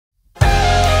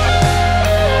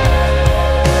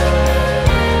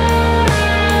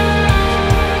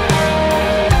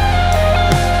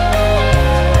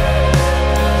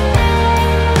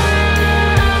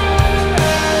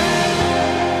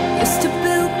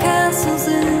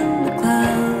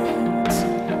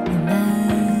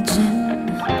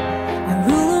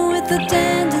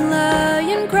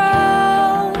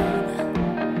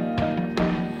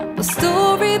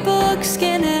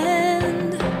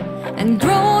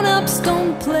grown-ups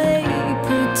don't play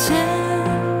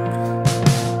pretend.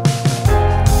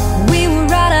 We will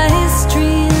write our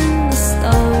history in the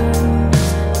stars.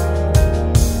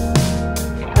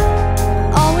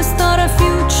 Always thought our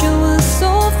future was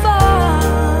so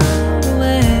far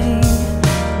away.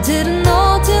 Didn't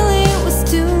know till it was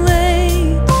too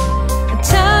late.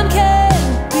 Time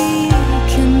can't be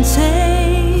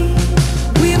contained.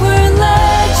 We were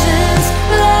legends,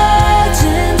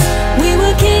 legends. We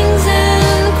were kings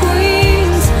and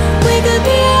queens. We could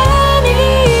be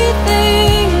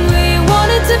anything we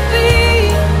wanted to be.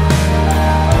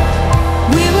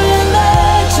 We were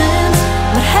legends.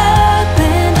 What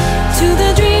happened to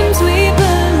the dreams we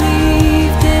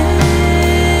believed in?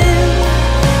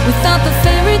 We thought the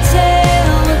fairy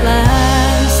tale would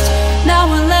last. Now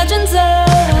we're legends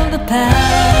of the past.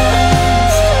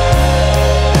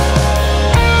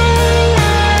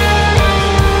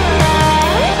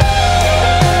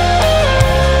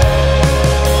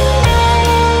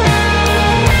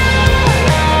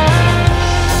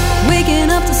 Waking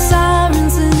up to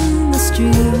sirens in the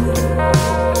street,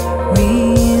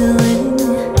 reeling,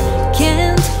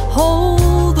 can't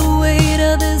hold the weight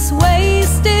of this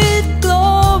wasted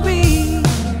glory.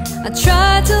 I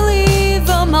tried to leave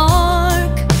a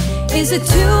mark. Is it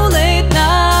too late